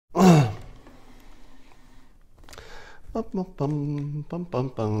Bum, bum, bum, bum, bum,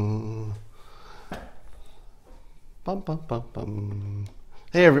 bum. Bum, bum, bum, bum.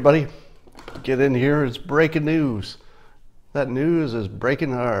 Hey everybody, get in here. It's breaking news. That news is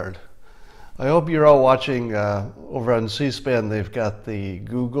breaking hard. I hope you're all watching over on C-SPAN. They've got the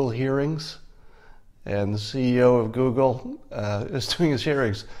Google hearings, and the CEO of Google is doing his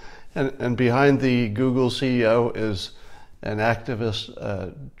hearings. And behind the Google CEO is an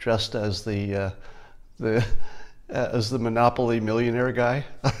activist dressed as the monopoly millionaire guy.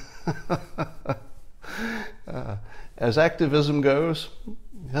 As activism goes,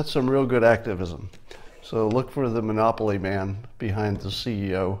 that's some real good activism. So look for the monopoly man behind the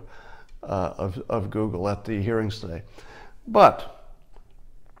CEO of Google at the hearings today. But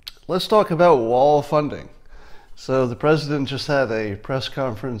let's talk about wall funding. So the president just had a press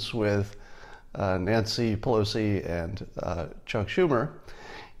conference with Nancy Pelosi and Chuck Schumer,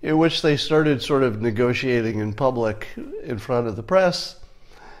 in which they started sort of negotiating in public in front of the press.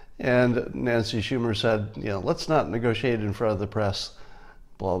 And Nancy Schumer said, let's not negotiate in front of the press,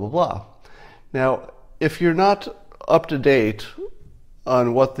 blah, blah, blah. Now, if you're not up to date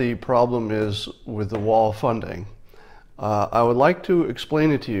on what the problem is with the wall funding, I would like to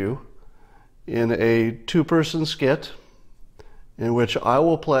explain it to you in a two-person skit in which I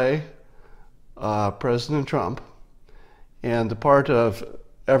will play President Trump, and the part of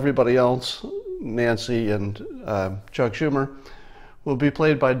everybody else, Nancy and Chuck Schumer, will be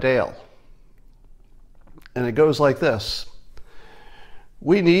played by Dale. And it goes like this.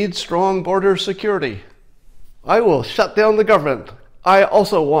 We need strong border security. I will shut down the government. I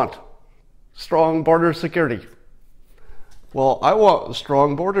also want strong border security. Well, I want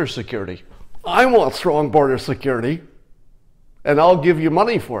strong border security. I want strong border security, and I'll give you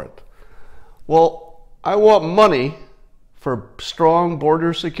money for it. Well, I want money for strong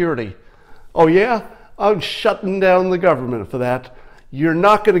border security. Oh yeah? I'm shutting down the government for that. You're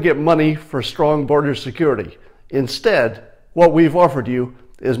not going to get money for strong border security. Instead, what we've offered you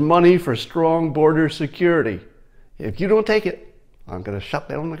is money for strong border security. If you don't take it, I'm going to shut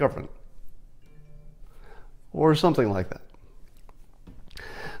down the government. Or something like that.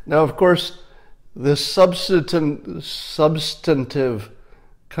 Now, of course, this substantive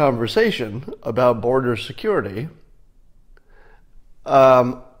conversation about border security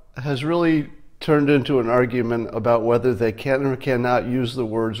has really turned into an argument about whether they can or cannot use the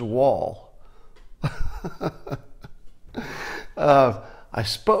words wall. I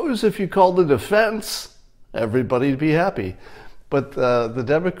suppose if you called it a fence, everybody'd be happy. But the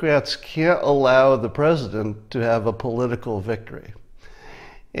Democrats can't allow the president to have a political victory.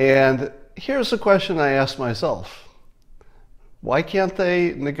 And here's a question I ask myself. Why can't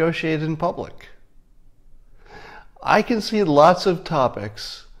they negotiate in public? I can see lots of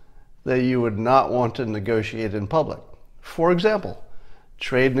topics that you would not want to negotiate in public. For example,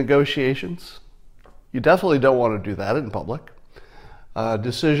 trade negotiations. You definitely don't want to do that in public.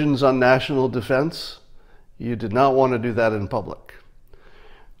 Decisions on national defense. You did not want to do that in public.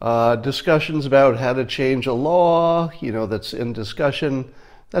 Discussions about how to change a law, that's in discussion.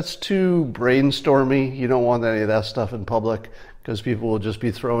 That's too brainstormy. You don't want any of that stuff in public because people will just be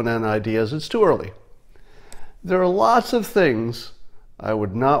throwing in ideas. It's too early. There are lots of things I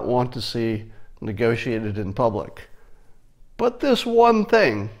would not want to see negotiated in public. But this one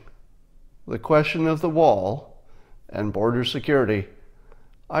thing, the question of the wall and border security,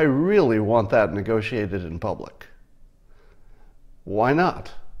 I really want that negotiated in public. Why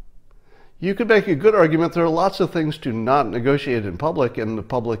not? You could make a good argument there are lots of things to not negotiate in public, and the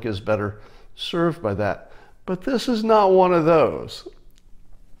public is better served by that. But this is not one of those.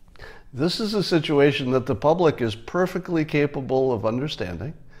 This is a situation that the public is perfectly capable of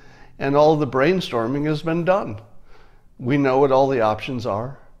understanding, and all the brainstorming has been done. We know what all the options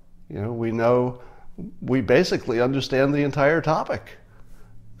are. We basically understand the entire topic,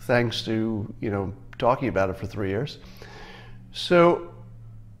 thanks to, talking about it for 3 years. So,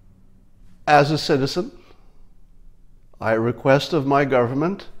 as a citizen, I request of my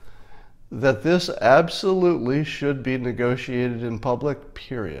government that this absolutely should be negotiated in public,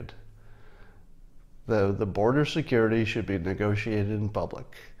 period. The border security should be negotiated in public.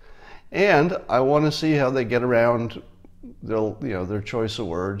 And I want to see how they get around their choice of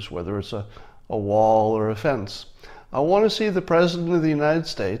words, whether it's a wall or a fence. I want to see the President of the United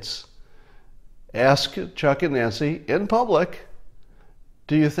States ask Chuck and Nancy in public,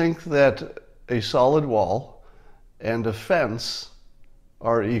 do you think that a solid wall and a fence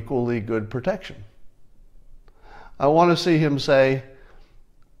are equally good protection? I want to see him say,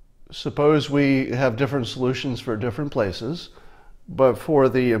 suppose we have different solutions for different places, but for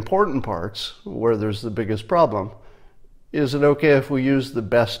the important parts, where there's the biggest problem, Is it okay if we use the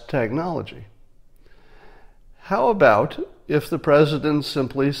best technology? How about if the president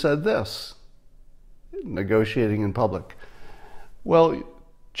simply said this, negotiating in public? Well,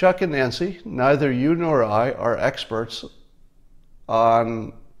 Chuck and Nancy, neither you nor I are experts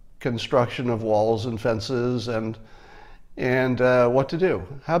on construction of walls and fences and what to do.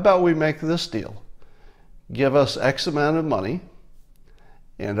 How about we make this deal? Give us X amount of money,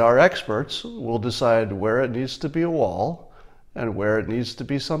 and our experts will decide where it needs to be a wall and where it needs to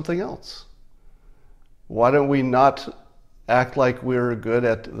be something else. Why don't we not act like we're good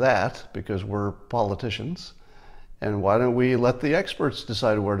at that because we're politicians? And why don't we let the experts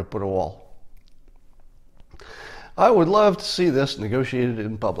decide where to put a wall? I would love to see this negotiated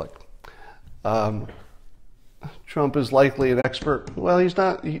in public. Trump is likely an expert. Well, he's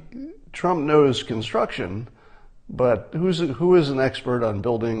not. Trump knows construction, but who is an expert on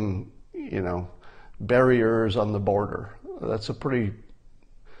building, barriers on the border? That's a pretty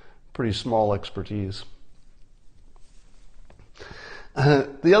small expertise.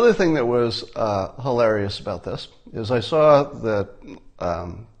 The other thing that was hilarious about this is I saw the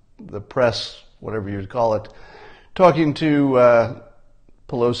press, whatever you'd call it, talking to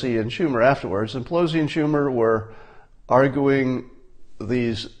Pelosi and Schumer afterwards, and Pelosi and Schumer were arguing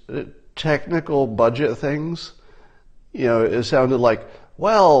these technical budget things. It sounded like,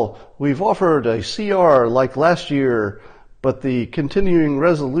 well, we've offered a CR like last year, but the continuing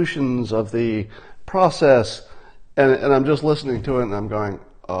resolutions of the process, and I'm just listening to it and I'm going,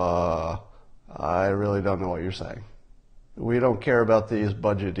 I really don't know what you're saying. We don't care about these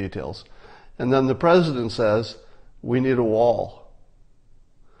budget details. And then the president says, we need a wall.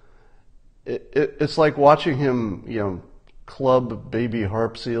 It's like watching him, club baby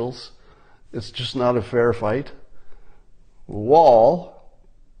harp seals. It's just not a fair fight. Wall,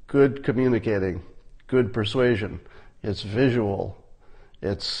 good communicating, good persuasion. It's visual.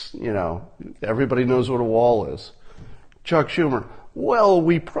 It's, everybody knows what a wall is. Chuck Schumer, well,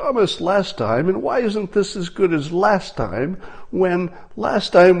 we promised last time, and why isn't this as good as last time when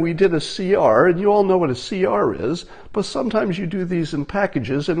last time we did a CR, and you all know what a CR is, but sometimes you do these in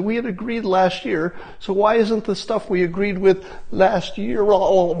packages, and we had agreed last year, so why isn't the stuff we agreed with last year?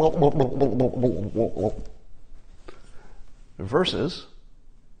 Versus,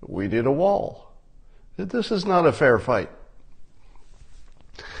 we did a wall. This is not a fair fight.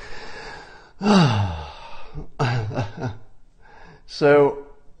 So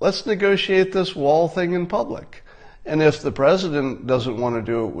let's negotiate this wall thing in public. And if the president doesn't want to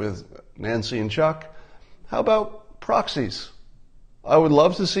do it with Nancy and Chuck, how about proxies? I would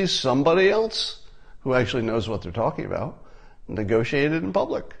love to see somebody else who actually knows what they're talking about negotiate it in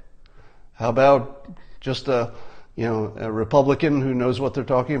public. How about just a Republican who knows what they're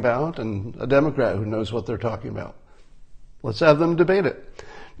talking about and a Democrat who knows what they're talking about? Let's have them debate it.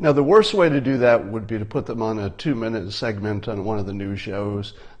 Now, the worst way to do that would be to put them on a 2-minute segment on one of the news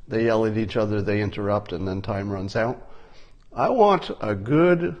shows. They yell at each other, they interrupt, and then time runs out. I want a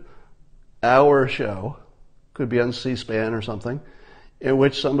good hour show, could be on C-SPAN or something, in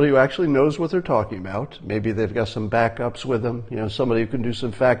which somebody who actually knows what they're talking about, maybe they've got some backups with them, somebody who can do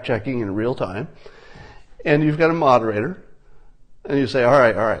some fact-checking in real time, and you've got a moderator, and you say, all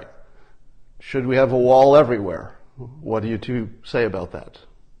right, should we have a wall everywhere? What do you two say about that?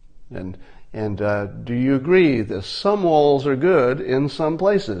 And do you agree that some walls are good in some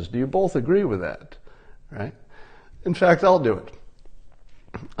places? Do you both agree with that? Right? In fact, I'll do it.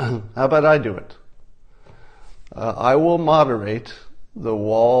 How about I do it? I will moderate the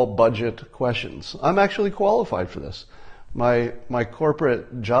wall budget questions. I'm actually qualified for this. My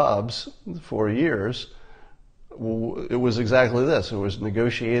corporate jobs for years, it was exactly this. It was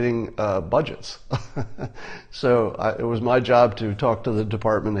negotiating budgets. So it was my job to talk to the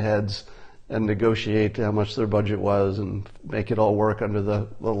department heads and negotiate how much their budget was and make it all work under the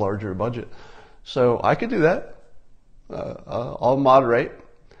larger budget. So I could do that. I'll moderate.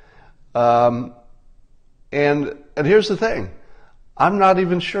 And here's the thing. I'm not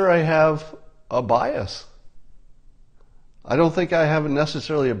even sure I have a bias. I don't think I have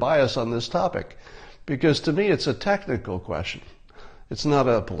necessarily a bias on this topic. Because to me, it's a technical question. It's not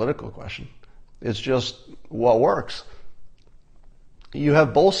a political question. It's just what works. You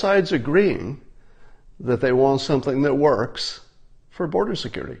have both sides agreeing that they want something that works for border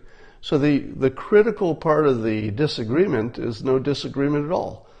security. So the critical part of the disagreement is no disagreement at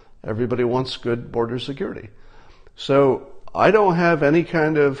all. Everybody wants good border security. So I don't have any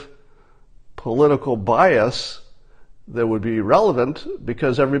kind of political bias that would be relevant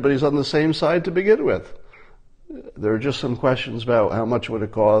because everybody's on the same side to begin with. There are just some questions about how much would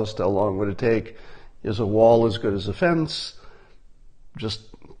it cost, how long would it take, Is a wall as good as a fence? Just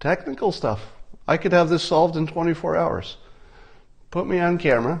technical stuff. I could have this solved in 24 hours. Put me on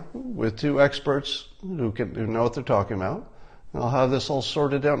camera with two experts who know what they're talking about, and I'll have this all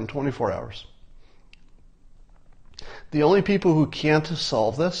sorted out in 24 hours. The only people who can't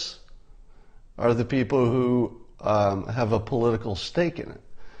solve this are the people who have a political stake in it.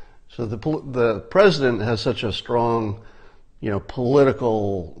 So the president has such a strong,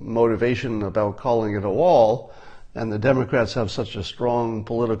 political motivation about calling it a wall, and the Democrats have such a strong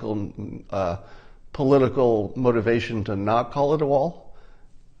political motivation to not call it a wall.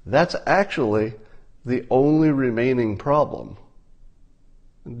 That's actually the only remaining problem.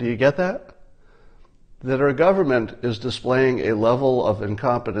 Do you get that? That our government is displaying a level of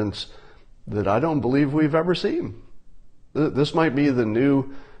incompetence that I don't believe we've ever seen. This might be the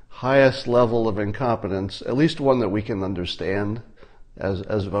new highest level of incompetence, at least one that we can understand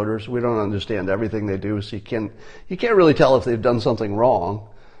as voters. We don't understand everything they do, so you can't really tell if they've done something wrong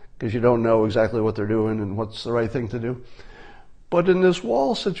because you don't know exactly what they're doing and what's the right thing to do. But in this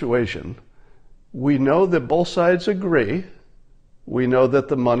wall situation, we know that both sides agree. We know that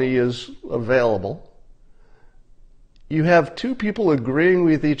the money is available. You have two people agreeing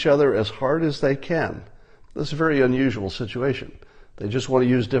with each other as hard as they can. That's a very unusual situation. They just want to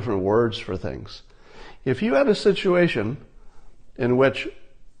use different words for things. If you had a situation in which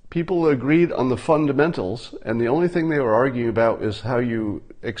people agreed on the fundamentals and the only thing they were arguing about is how you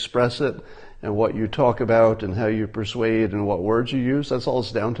express it and what you talk about and how you persuade and what words you use, that's all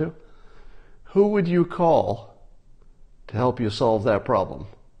it's down to, who would you call to help you solve that problem?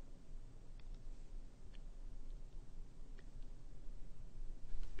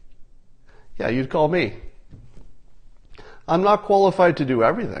 Yeah, you'd call me. I'm not qualified to do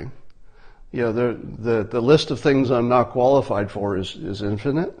everything. The list of things I'm not qualified for is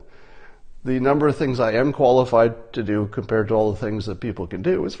infinite. The number of things I am qualified to do compared to all the things that people can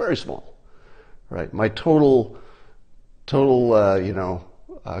do is very small, right? My total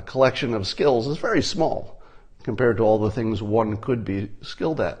collection of skills is very small compared to all the things one could be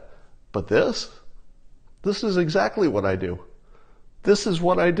skilled at. But this is exactly what I do. This is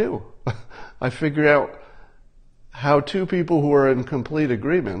what I do. I figure out how two people who are in complete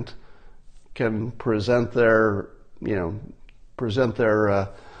agreement can present their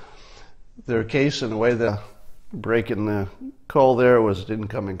case in a way that breaking the call there was an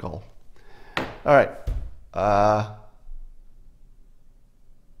incoming call. All right.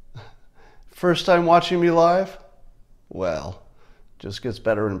 First time watching me live? Well, just gets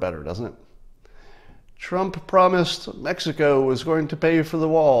better and better, doesn't it? Trump promised Mexico was going to pay for the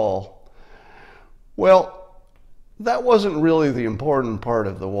wall. Well, that wasn't really the important part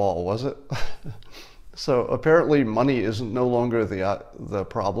of the wall, was it? So apparently money isn't no longer the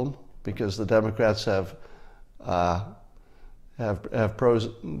problem because the Democrats have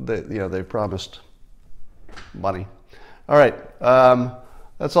they've promised money. All right,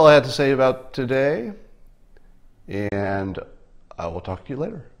 that's all I had to say about today, and I will talk to you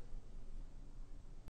later.